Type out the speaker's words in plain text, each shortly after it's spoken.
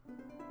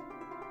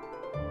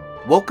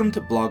Welcome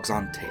to Blogs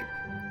on Tape.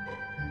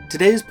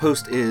 Today's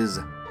post is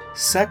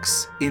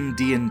Sex in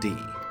D&D,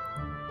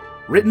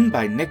 written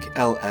by Nick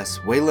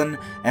L.S. Whalen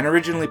and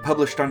originally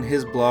published on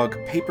his blog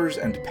Papers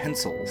and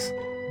Pencils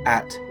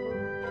at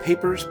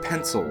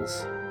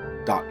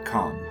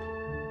paperspencils.com.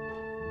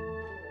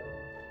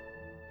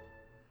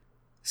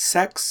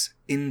 Sex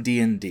in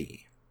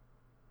D&D.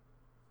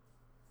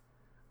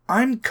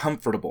 I'm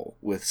comfortable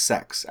with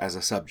sex as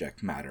a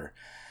subject matter.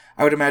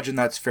 I would imagine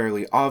that's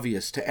fairly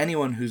obvious to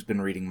anyone who's been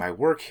reading my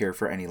work here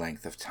for any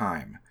length of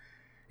time.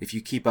 If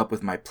you keep up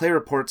with my play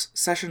reports,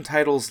 session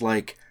titles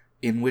like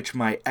In Which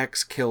My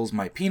Ex Kills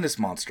My Penis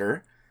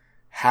Monster,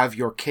 Have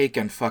Your Cake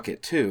and Fuck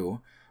It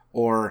Too,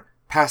 or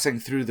Passing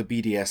Through the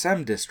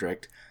BDSM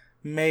District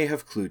may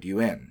have clued you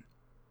in.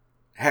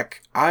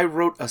 Heck, I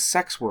wrote a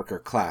sex worker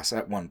class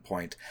at one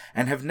point,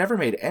 and have never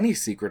made any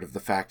secret of the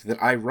fact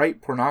that I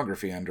write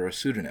pornography under a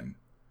pseudonym.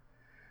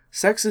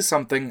 Sex is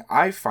something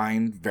I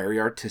find very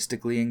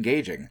artistically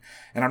engaging,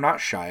 and I'm not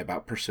shy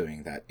about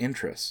pursuing that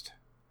interest.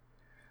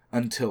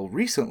 Until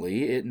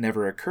recently, it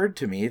never occurred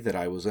to me that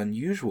I was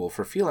unusual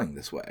for feeling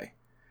this way.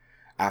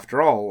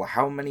 After all,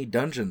 how many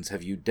dungeons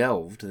have you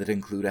delved that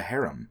include a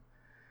harem?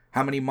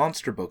 How many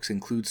monster books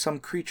include some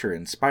creature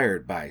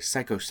inspired by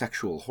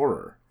psychosexual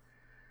horror?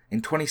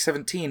 In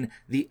 2017,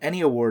 the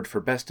Emmy Award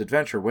for Best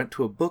Adventure went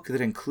to a book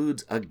that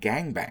includes a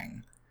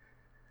gangbang.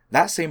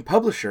 That same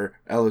publisher,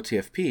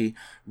 LOTFP,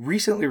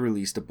 recently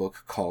released a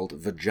book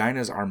called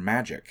Vaginas Are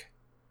Magic.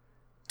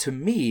 To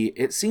me,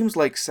 it seems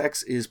like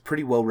sex is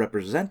pretty well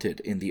represented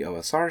in the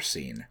OSR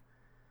scene.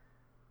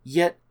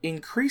 Yet,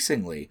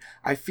 increasingly,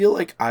 I feel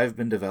like I've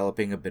been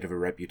developing a bit of a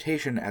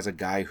reputation as a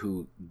guy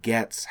who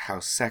gets how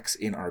sex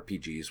in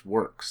RPGs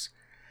works.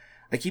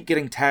 I keep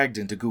getting tagged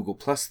into Google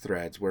Plus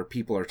threads where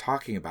people are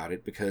talking about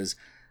it because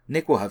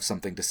Nick will have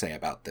something to say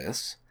about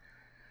this.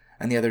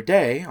 And the other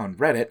day, on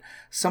Reddit,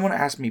 someone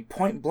asked me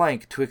point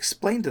blank to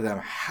explain to them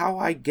how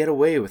I get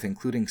away with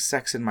including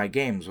sex in my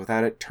games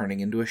without it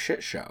turning into a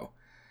shit show.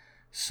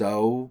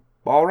 So,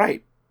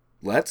 alright,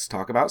 let's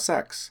talk about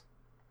sex.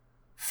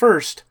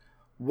 First,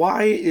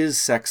 why is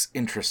sex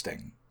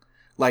interesting?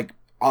 Like,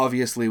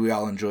 obviously we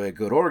all enjoy a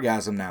good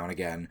orgasm now and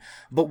again,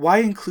 but why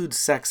include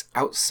sex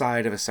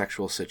outside of a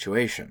sexual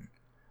situation?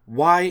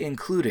 Why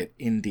include it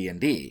in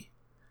D&D?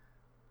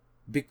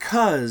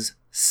 Because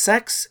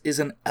sex is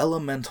an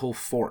elemental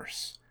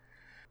force.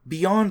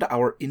 Beyond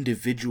our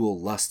individual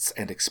lusts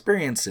and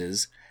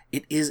experiences,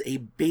 it is a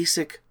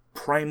basic,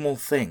 primal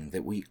thing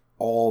that we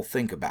all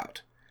think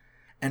about.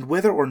 And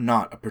whether or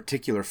not a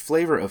particular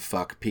flavor of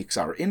fuck piques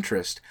our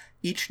interest,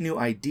 each new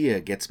idea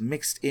gets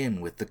mixed in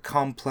with the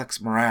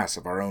complex morass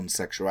of our own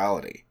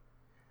sexuality.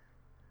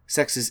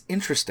 Sex is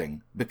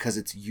interesting because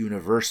it's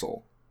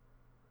universal.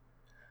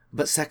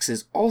 But sex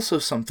is also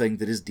something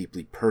that is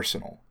deeply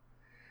personal.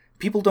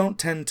 People don't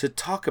tend to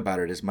talk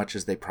about it as much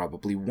as they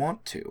probably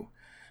want to.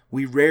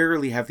 We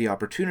rarely have the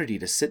opportunity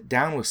to sit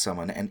down with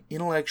someone and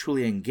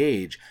intellectually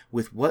engage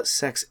with what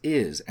sex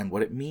is and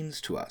what it means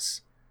to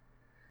us.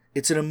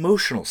 It's an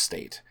emotional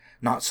state,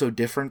 not so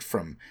different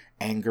from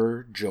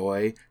anger,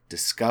 joy,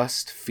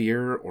 disgust,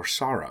 fear, or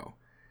sorrow.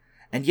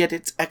 And yet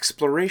its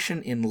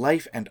exploration in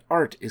life and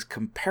art is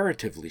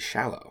comparatively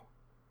shallow.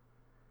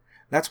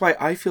 That's why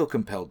I feel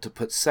compelled to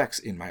put sex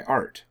in my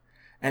art.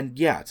 And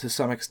yeah, to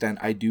some extent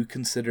I do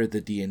consider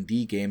the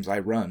D&D games I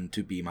run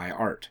to be my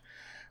art.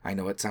 I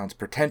know it sounds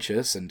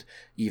pretentious and,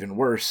 even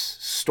worse,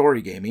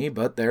 story-gamey,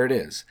 but there it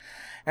is.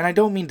 And I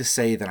don't mean to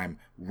say that I'm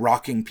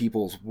rocking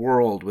people's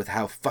world with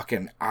how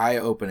fucking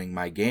eye-opening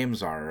my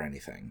games are or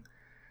anything.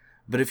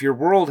 But if your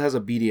world has a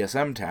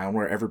BDSM town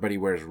where everybody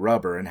wears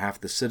rubber and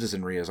half the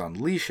citizenry is on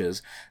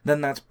leashes,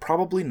 then that's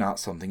probably not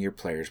something your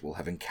players will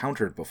have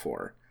encountered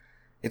before.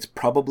 It's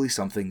probably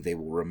something they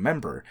will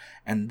remember,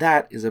 and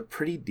that is a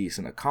pretty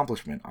decent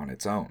accomplishment on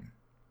its own.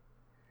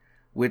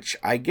 Which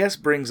I guess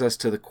brings us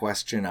to the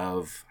question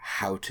of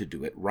how to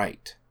do it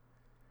right.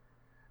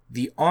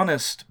 The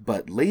honest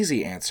but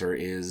lazy answer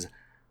is,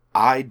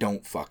 I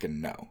don't fucking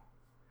know.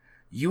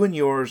 You and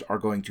yours are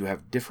going to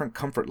have different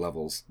comfort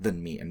levels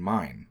than me and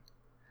mine.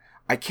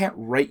 I can't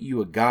write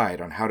you a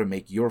guide on how to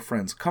make your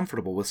friends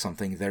comfortable with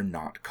something they're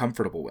not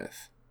comfortable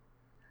with.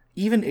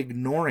 Even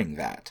ignoring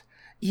that,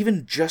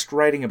 even just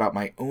writing about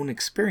my own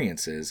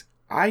experiences,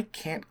 I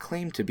can't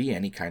claim to be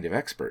any kind of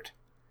expert.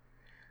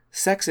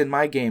 Sex in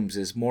my games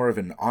is more of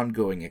an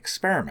ongoing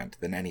experiment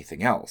than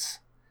anything else.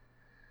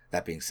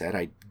 That being said,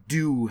 I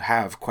do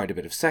have quite a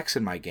bit of sex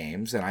in my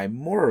games, and I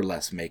more or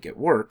less make it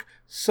work,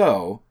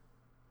 so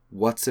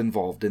what's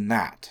involved in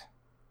that?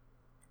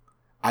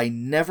 I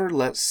never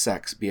let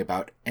sex be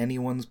about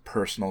anyone's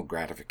personal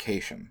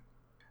gratification.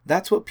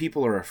 That's what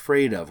people are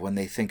afraid of when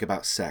they think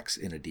about sex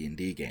in a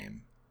D&D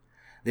game.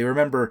 They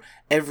remember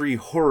every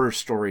horror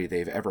story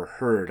they've ever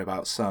heard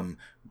about some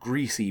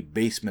greasy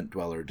basement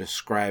dweller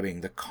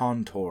describing the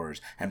contours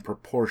and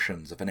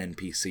proportions of an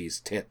NPC's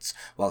tits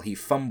while he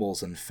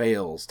fumbles and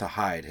fails to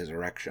hide his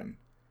erection.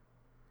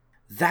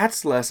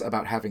 That's less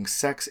about having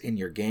sex in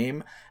your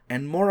game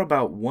and more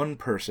about one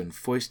person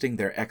foisting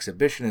their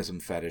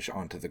exhibitionism fetish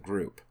onto the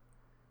group.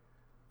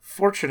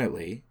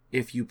 Fortunately,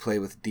 if you play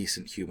with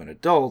decent human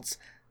adults,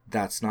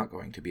 that's not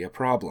going to be a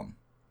problem.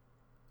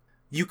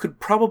 You could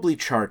probably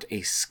chart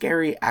a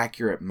scary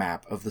accurate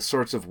map of the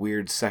sorts of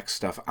weird sex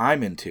stuff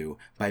I'm into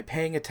by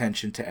paying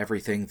attention to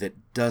everything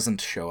that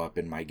doesn't show up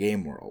in my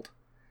game world.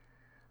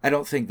 I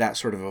don't think that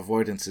sort of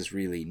avoidance is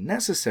really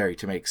necessary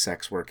to make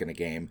sex work in a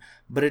game,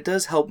 but it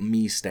does help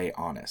me stay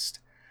honest.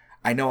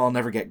 I know I'll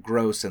never get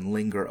gross and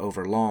linger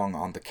over long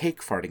on the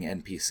cake farting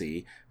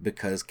NPC,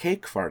 because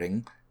cake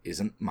farting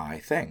isn't my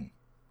thing.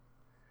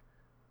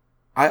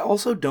 I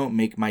also don't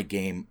make my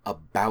game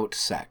about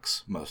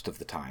sex most of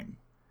the time.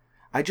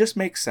 I just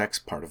make sex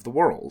part of the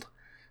world.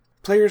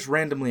 Players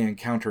randomly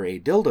encounter a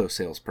dildo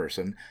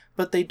salesperson,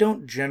 but they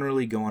don't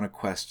generally go on a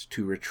quest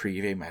to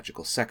retrieve a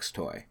magical sex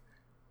toy.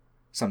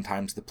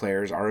 Sometimes the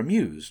players are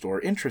amused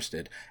or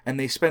interested, and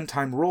they spend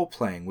time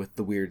role-playing with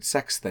the weird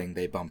sex thing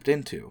they bumped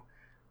into.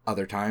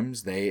 Other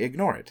times they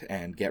ignore it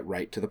and get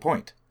right to the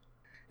point.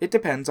 It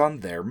depends on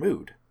their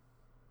mood.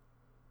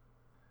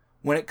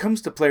 When it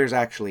comes to players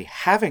actually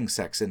having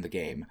sex in the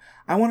game,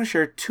 I want to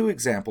share 2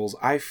 examples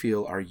I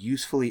feel are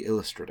usefully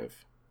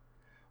illustrative.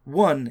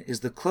 One is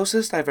the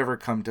closest I've ever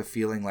come to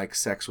feeling like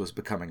sex was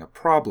becoming a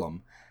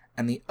problem,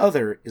 and the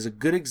other is a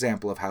good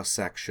example of how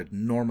sex should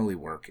normally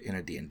work in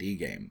a D&D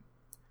game.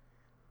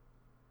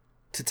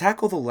 To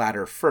tackle the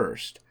latter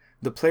first,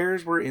 the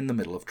players were in the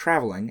middle of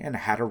traveling and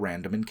had a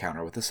random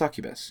encounter with a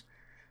succubus.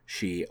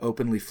 She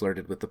openly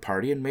flirted with the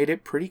party and made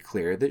it pretty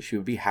clear that she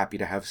would be happy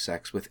to have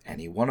sex with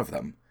any one of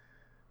them.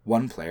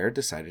 One player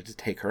decided to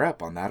take her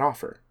up on that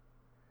offer.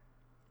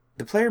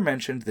 The player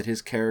mentioned that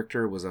his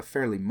character was a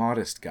fairly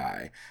modest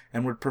guy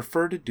and would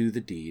prefer to do the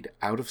deed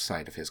out of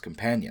sight of his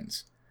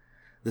companions.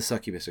 The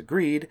succubus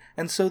agreed,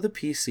 and so the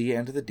PC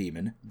and the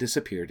demon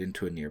disappeared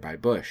into a nearby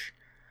bush.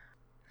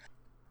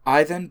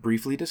 I then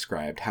briefly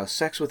described how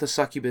sex with a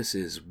succubus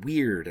is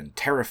weird and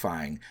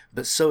terrifying,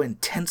 but so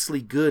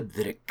intensely good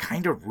that it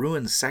kind of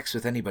ruins sex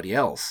with anybody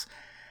else.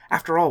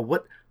 After all,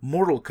 what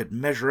mortal could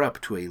measure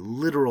up to a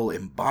literal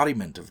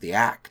embodiment of the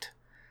act?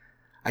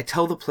 I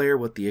tell the player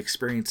what the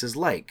experience is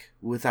like,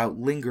 without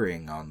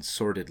lingering on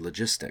sordid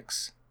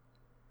logistics.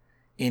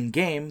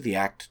 In-game, the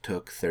act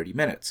took 30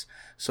 minutes,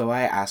 so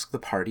I ask the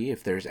party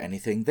if there's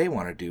anything they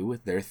want to do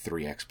with their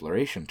 3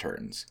 exploration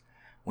turns.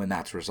 When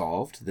that's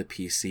resolved, the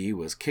PC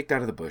was kicked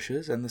out of the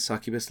bushes and the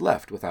succubus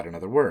left without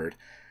another word,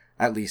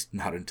 at least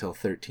not until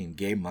 13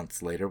 game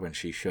months later when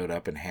she showed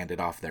up and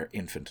handed off their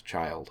infant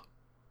child.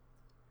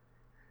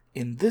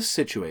 In this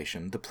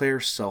situation, the player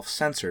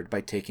self-censored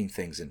by taking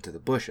things into the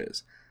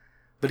bushes.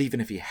 But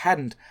even if he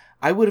hadn't,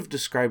 I would have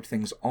described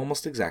things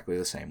almost exactly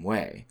the same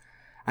way.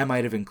 I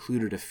might have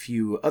included a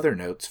few other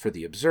notes for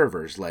the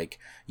observers, like,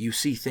 you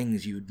see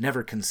things you'd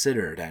never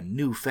considered and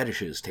new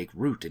fetishes take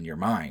root in your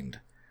mind.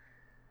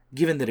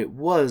 Given that it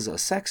was a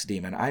sex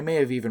demon, I may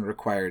have even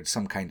required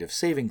some kind of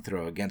saving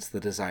throw against the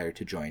desire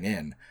to join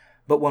in,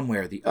 but one way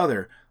or the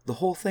other, the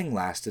whole thing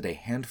lasted a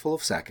handful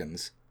of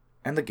seconds,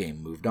 and the game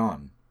moved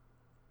on.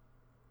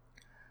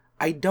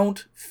 I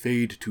don't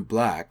fade to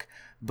black,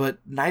 but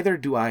neither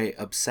do I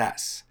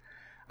obsess.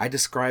 I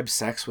describe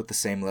sex with the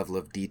same level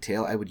of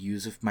detail I would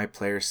use if my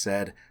player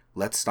said,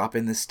 let's stop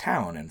in this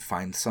town and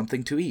find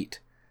something to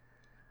eat.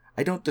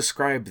 I don't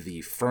describe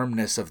the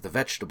firmness of the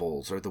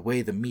vegetables or the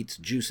way the meat's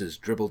juices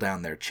dribble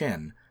down their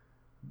chin,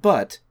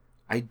 but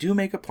I do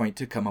make a point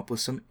to come up with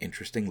some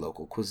interesting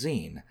local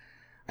cuisine.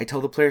 I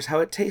tell the players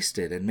how it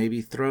tasted and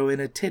maybe throw in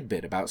a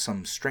tidbit about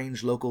some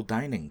strange local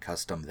dining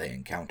custom they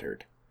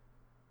encountered.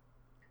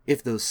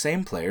 If those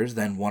same players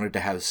then wanted to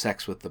have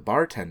sex with the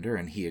bartender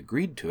and he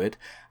agreed to it,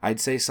 I'd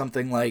say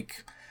something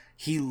like,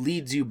 he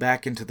leads you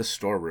back into the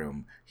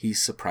storeroom.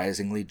 He's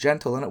surprisingly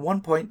gentle and at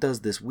one point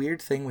does this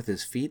weird thing with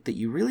his feet that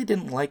you really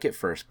didn't like at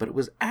first, but it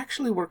was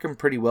actually working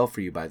pretty well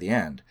for you by the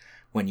end.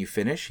 When you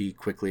finish, he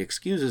quickly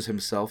excuses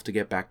himself to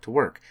get back to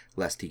work,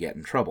 lest he get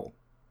in trouble.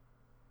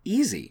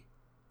 Easy.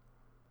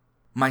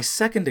 My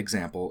second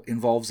example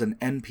involves an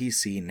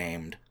NPC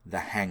named the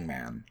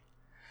Hangman.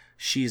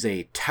 She's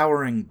a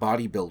towering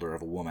bodybuilder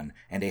of a woman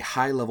and a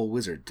high-level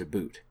wizard to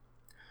boot.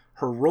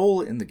 Her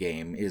role in the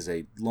game is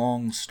a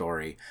long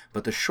story,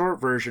 but the short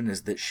version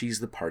is that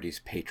she's the party's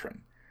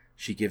patron.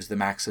 She gives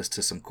them access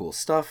to some cool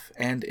stuff,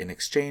 and in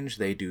exchange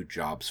they do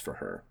jobs for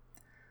her.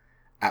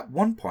 At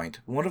one point,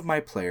 one of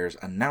my players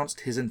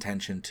announced his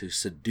intention to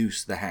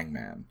seduce the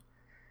Hangman.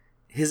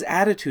 His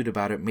attitude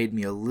about it made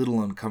me a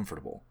little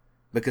uncomfortable,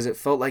 because it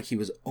felt like he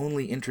was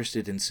only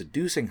interested in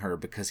seducing her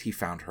because he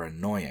found her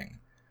annoying.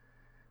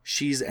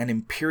 She's an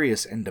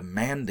imperious and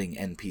demanding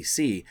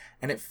NPC,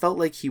 and it felt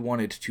like he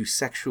wanted to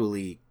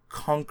sexually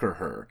conquer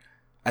her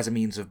as a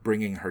means of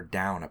bringing her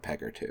down a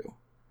peg or two.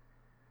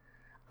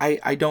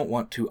 I don't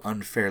want to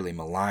unfairly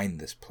malign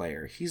this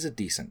player. He's a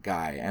decent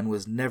guy and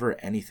was never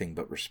anything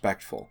but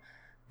respectful.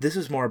 This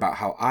is more about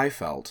how I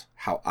felt,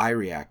 how I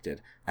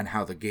reacted, and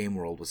how the game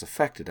world was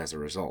affected as a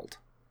result.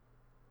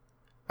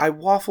 I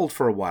waffled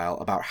for a while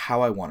about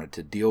how I wanted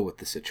to deal with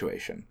the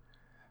situation.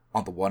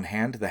 On the one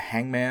hand, the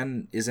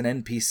Hangman is an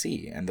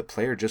NPC, and the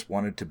player just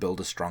wanted to build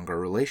a stronger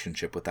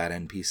relationship with that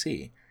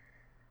NPC.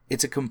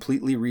 It's a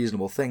completely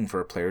reasonable thing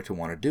for a player to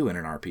want to do in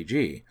an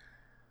RPG.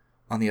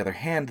 On the other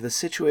hand, the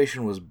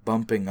situation was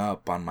bumping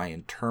up on my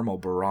internal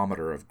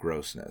barometer of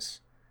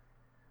grossness.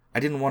 I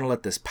didn't want to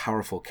let this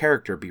powerful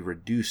character be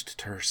reduced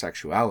to her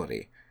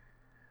sexuality.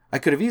 I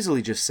could have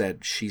easily just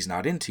said, she's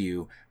not into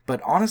you,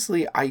 but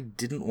honestly, I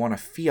didn't want to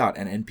fiat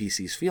an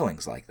NPC's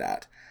feelings like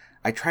that.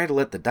 I try to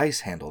let the dice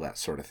handle that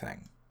sort of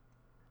thing.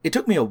 It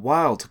took me a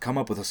while to come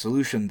up with a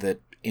solution that,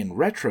 in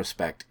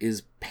retrospect,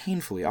 is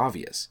painfully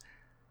obvious.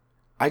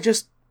 I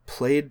just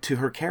played to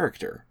her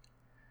character.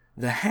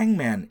 The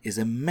Hangman is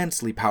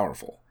immensely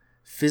powerful,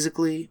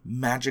 physically,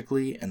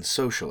 magically, and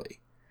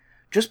socially.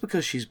 Just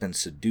because she's been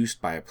seduced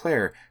by a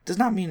player does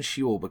not mean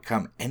she will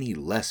become any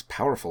less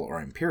powerful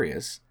or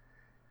imperious.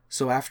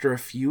 So after a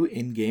few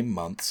in-game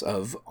months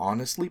of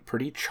honestly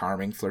pretty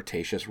charming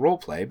flirtatious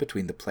roleplay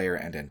between the player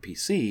and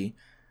NPC,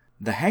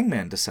 the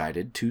Hangman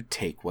decided to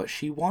take what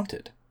she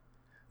wanted.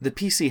 The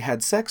PC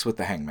had sex with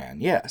the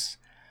Hangman, yes,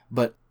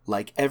 but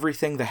like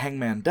everything the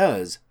Hangman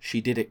does,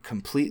 she did it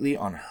completely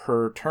on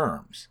her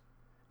terms,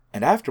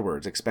 and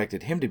afterwards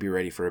expected him to be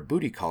ready for a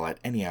booty call at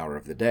any hour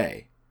of the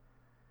day.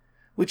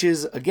 Which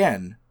is,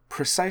 again,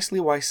 precisely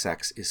why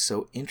sex is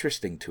so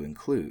interesting to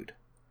include.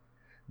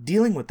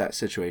 Dealing with that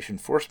situation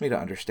forced me to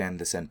understand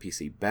this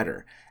NPC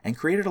better, and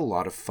created a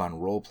lot of fun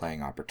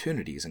role-playing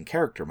opportunities and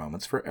character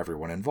moments for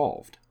everyone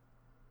involved.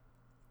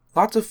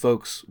 Lots of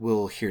folks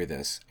will hear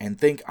this and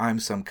think I'm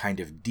some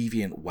kind of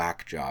deviant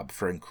whack job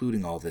for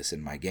including all this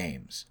in my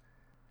games.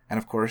 And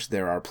of course,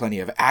 there are plenty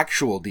of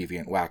actual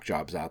deviant whack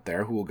jobs out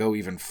there who will go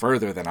even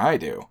further than I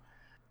do.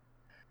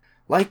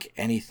 Like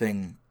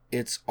anything,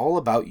 it's all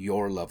about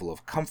your level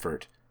of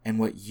comfort and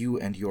what you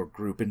and your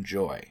group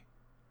enjoy.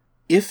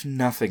 If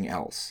nothing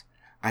else,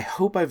 I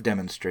hope I've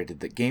demonstrated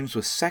that games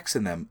with sex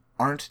in them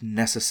aren't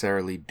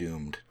necessarily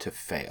doomed to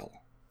fail.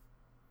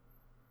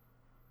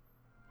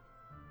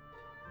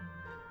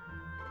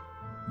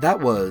 That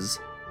was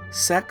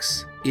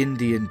Sex in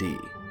D&D,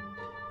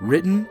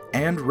 written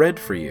and read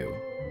for you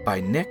by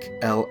Nick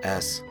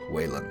L.S.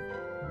 Whalen.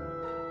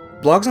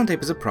 Blogs on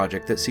Tape is a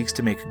project that seeks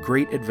to make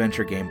great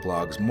adventure game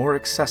blogs more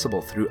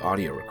accessible through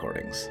audio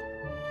recordings.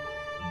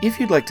 If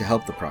you'd like to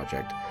help the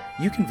project,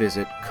 you can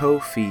visit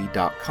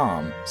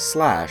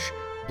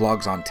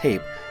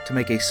ko-fi.com/blogsontape to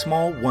make a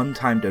small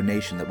one-time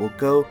donation that will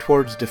go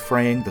towards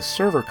defraying the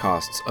server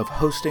costs of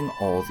hosting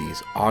all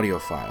these audio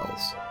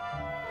files.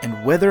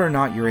 And whether or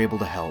not you're able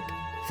to help,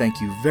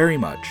 thank you very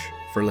much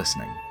for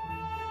listening.